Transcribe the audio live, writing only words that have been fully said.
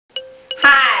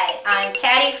I'm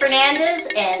Patty Fernandez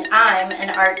and I'm an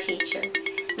art teacher.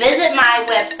 Visit my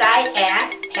website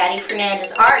at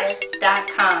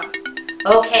pattyfernandezartist.com.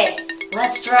 Okay,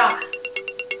 let's draw.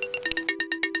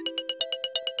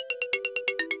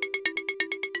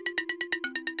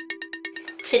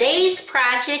 Today's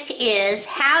project is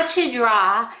how to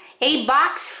draw a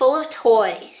box full of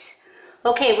toys.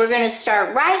 Okay, we're going to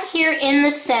start right here in the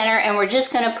center and we're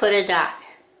just going to put a dot.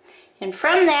 And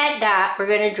from that dot, we're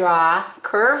going to draw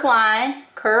curved line,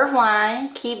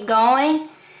 keep going,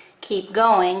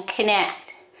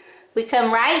 connect. We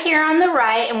come right here on the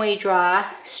right and we draw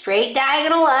straight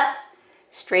diagonal up,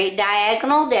 straight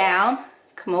diagonal down.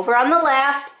 Come over on the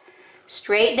left,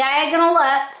 straight diagonal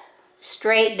up,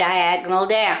 straight diagonal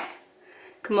down.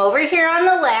 Come over here on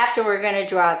the left and we're going to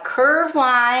draw a curved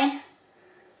line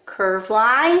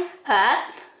up.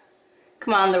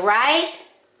 Come on the right,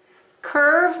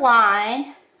 curved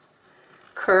line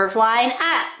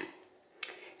up.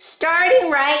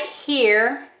 Starting right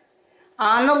here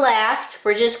on the left,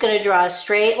 we're just going to draw a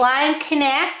straight line,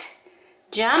 connect,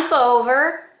 jump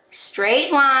over,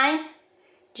 straight line,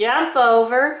 jump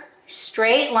over,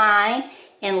 straight line,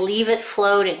 and leave it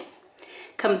floating.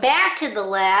 Come back to the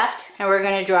left and we're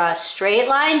going to draw a straight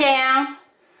line down,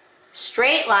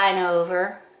 straight line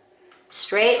over,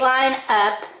 straight line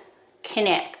up,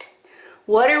 connect.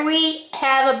 What do we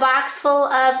have a box full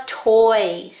of?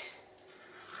 Toys.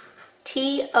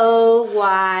 T-O-Y-S.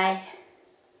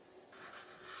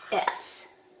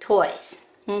 Toys.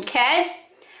 Okay?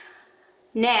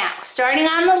 Now, starting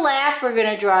on the left, we're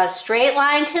going to draw a straight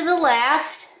line to the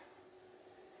left,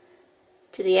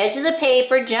 to the edge of the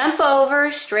paper, jump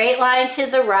over, straight line to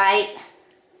the right,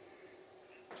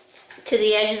 to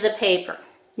the edge of the paper.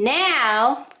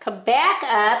 Now, come back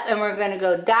up and we're going to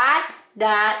go dot,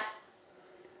 dot,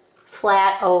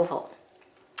 flat oval.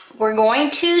 We're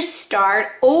going to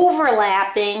start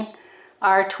overlapping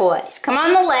our toys. Come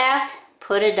on the left,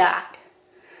 put a dot.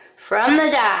 From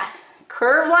the dot,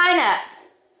 curve line up,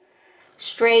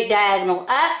 straight diagonal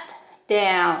up,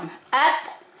 down,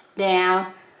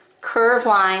 curve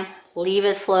line, leave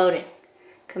it floating.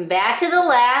 Come back to the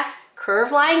left,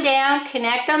 curve line down,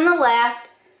 connect on the left,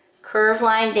 curve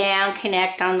line down,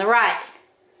 connect on the right.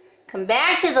 Come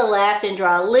back to the left and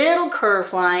draw a little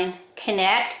curve line,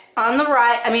 connect on the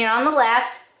right, on the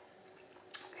left,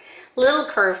 little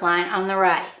curve line on the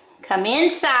right. Come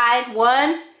inside,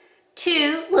 1,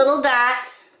 2 little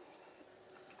dots,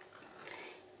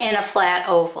 and a flat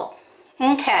oval.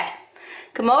 Okay,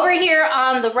 come over here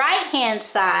on the right hand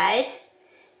side,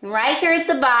 and right here at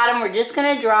the bottom, we're just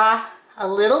going to draw a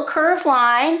little curved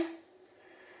line.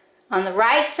 On the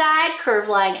right side, curve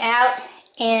line out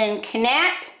and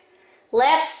connect.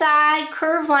 Left side,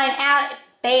 curve line out,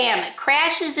 bam, it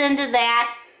crashes into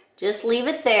that. Just leave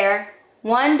it there.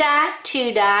 1 dot,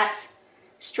 2 dots,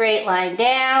 straight line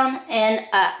down and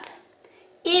up.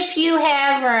 If you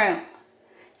have room,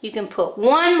 you can put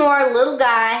one more little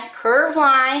guy, curve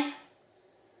line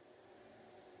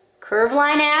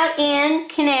out in,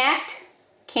 connect.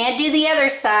 Can't do the other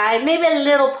side, maybe a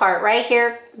little part right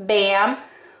here, bam.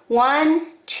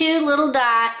 1, 2 little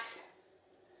dots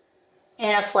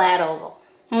and a flat oval.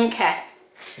 Okay,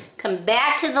 come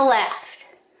back to the left.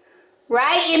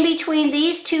 Right in between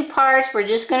these two parts, we're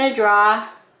just going to draw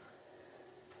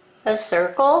a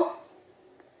circle.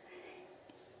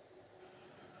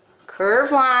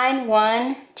 Curve line,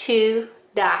 1, 2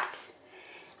 dots.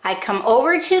 I come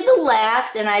over to the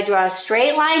left and I draw a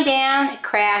straight line down, it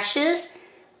crashes.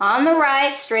 On the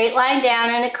right, straight line down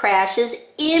and it crashes.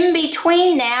 In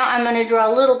between now, I'm going to draw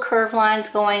little curved lines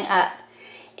going up.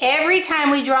 Every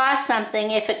time we draw something,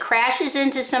 if it crashes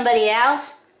into somebody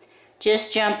else,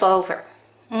 just jump over.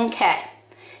 Okay.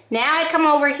 Now I come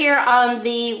over here on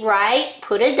the right,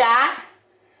 put a dot.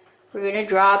 We're going to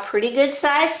draw a pretty good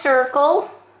sized circle.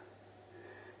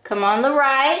 Come on the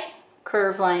right,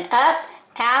 curve line up,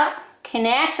 out,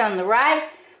 connect on the right,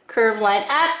 curve line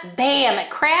up, bam, it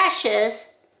crashes.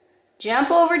 Jump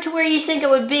over to where you think it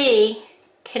would be,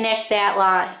 connect that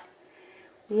line.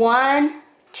 1,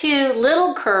 2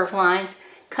 little curve lines,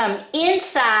 come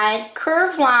inside,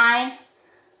 curve line,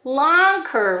 long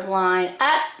curve line,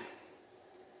 up,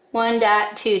 1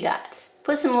 dot, 2 dots.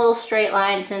 Put some little straight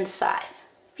lines inside,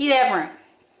 if you have room.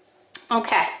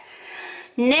 Okay,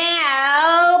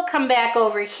 now come back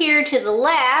over here to the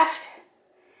left,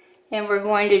 and we're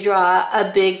going to draw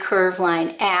a big curve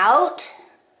line out.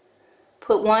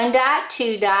 Put 1 dot,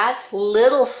 2 dots,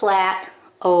 little flat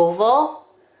oval,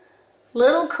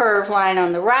 little curve line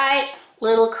on the right,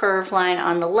 little curve line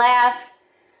on the left,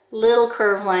 little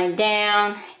curve line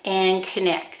down, and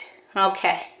connect.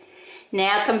 Okay,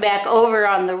 Now come back over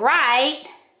on the right.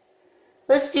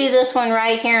 Let's do this one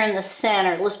right here in the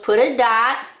center. Let's put a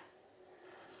dot,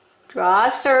 draw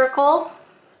a circle,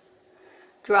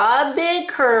 draw a big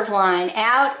curve line,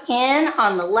 out, in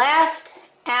on the left,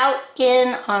 out,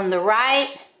 in on the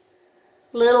right,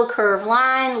 little curve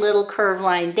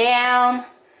line down,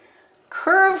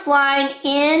 curve line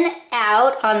in,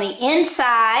 out on the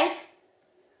inside,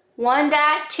 1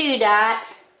 dot, 2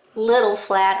 dots, little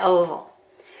flat oval.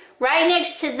 Right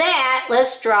next to that,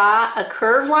 let's draw a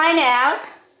curve line out,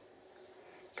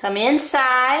 come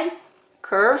inside,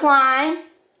 curve line,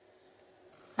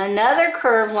 another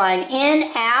curve line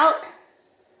in, out,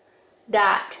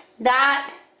 dot,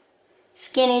 dot,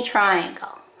 skinny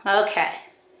triangle. Okay.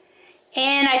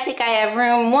 And I think I have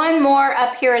room one more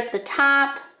up here at the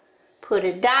top. Put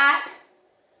a dot,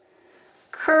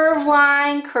 curve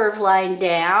line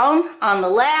down on the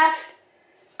left,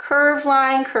 curve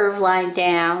line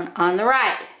down on the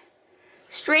right.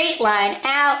 Straight line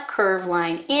out, curve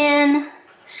line in,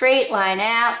 straight line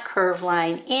out, curve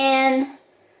line in,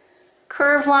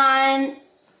 curve line,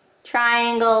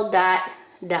 triangle, dot,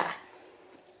 dot.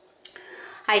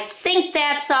 I think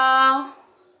that's all.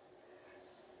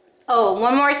 Oh,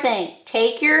 one more thing.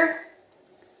 Take your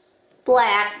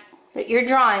black that you're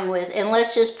drawing with and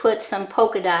let's just put some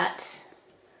polka dots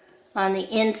on the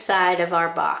inside of our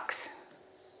box.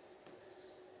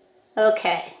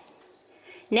 Okay,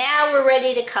 now we're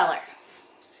ready to color.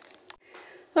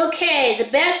 Okay, the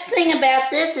best thing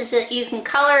about this is that you can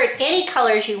color it any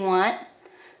colors you want,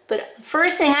 but the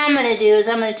first thing I'm going to do is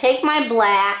I'm going to take my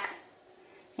black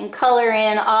and color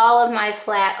in all of my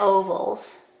flat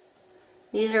ovals.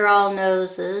 These are all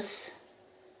noses.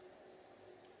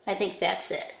 I think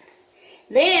that's it.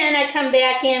 Then I come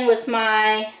back in with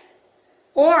my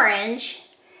orange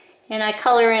and I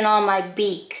color in all my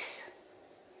beaks.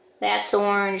 That's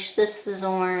orange, this is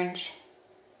orange.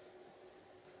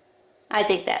 I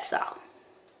think that's all.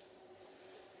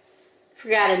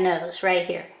 Forgot a nose right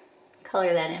here.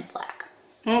 Color that in black.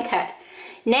 Okay.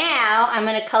 Now I'm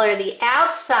going to color the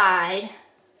outside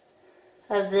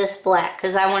of this black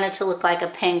because I want it to look like a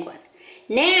penguin.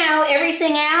 Now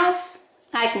everything else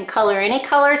I can color any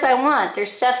colors I want. They're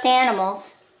stuffed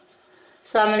animals.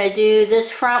 So I'm going to do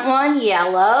this front one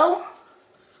yellow.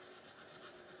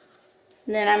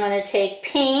 And then I'm going to take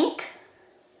pink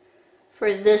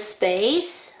for this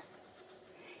space.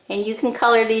 And you can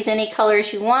color these any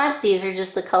colors you want. These are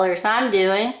just the colors I'm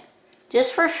doing.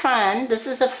 Just for fun. This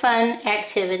is a fun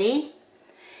activity.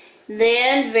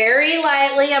 Then very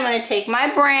lightly I'm going to take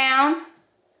my brown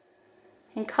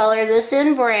and color this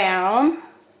in brown.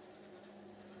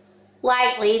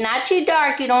 Lightly, not too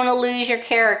dark. You don't want to lose your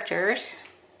characters.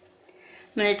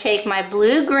 I'm going to take my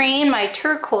blue-green, my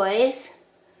turquoise.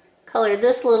 Color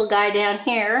this little guy down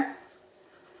here,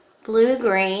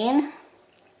 blue-green,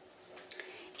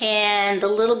 and the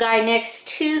little guy next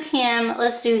to him,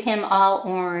 let's do him all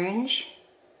orange,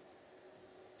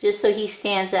 just so he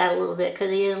stands out a little bit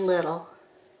because he is little.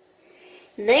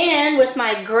 Then with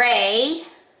my gray,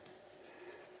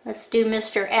 let's do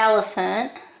Mr.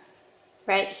 Elephant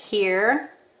right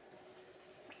here.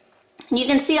 You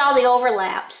can see all the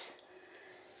overlaps.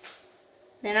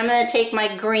 Then I'm going to take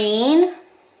my green,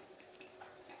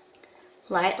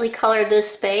 lightly color this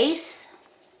space.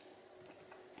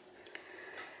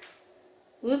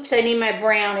 Oops, I need my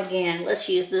brown again. Let's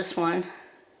use this one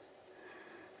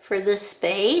for this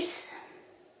space.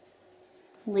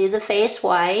 Leave the face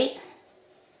white.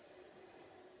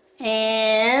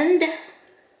 And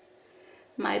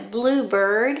my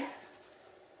bluebird,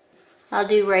 I'll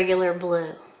do regular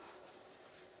blue.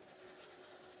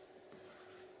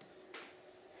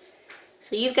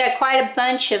 So you've got quite a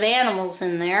bunch of animals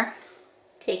in there,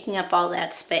 taking up all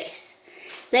that space.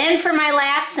 Then for my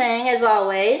last thing, as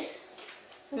always,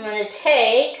 I'm going to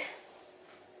take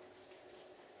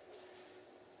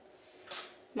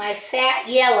my fat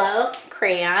yellow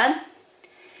crayon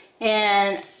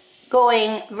and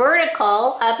going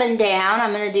vertical up and down,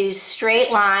 I'm going to do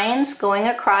straight lines going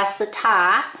across the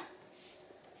top,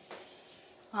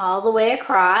 all the way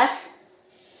across.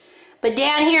 But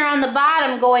down here on the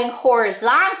bottom, going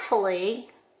horizontally,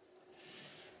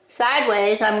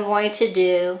 sideways, I'm going to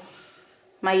do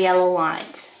my yellow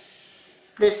lines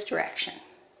this direction.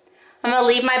 I'm going to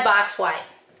leave my box white.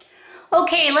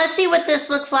 Okay, let's see what this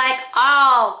looks like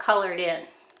all colored in.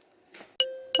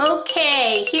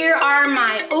 Okay, here are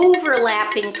my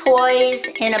overlapping toys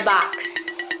in a box.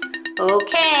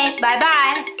 Okay,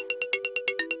 bye-bye.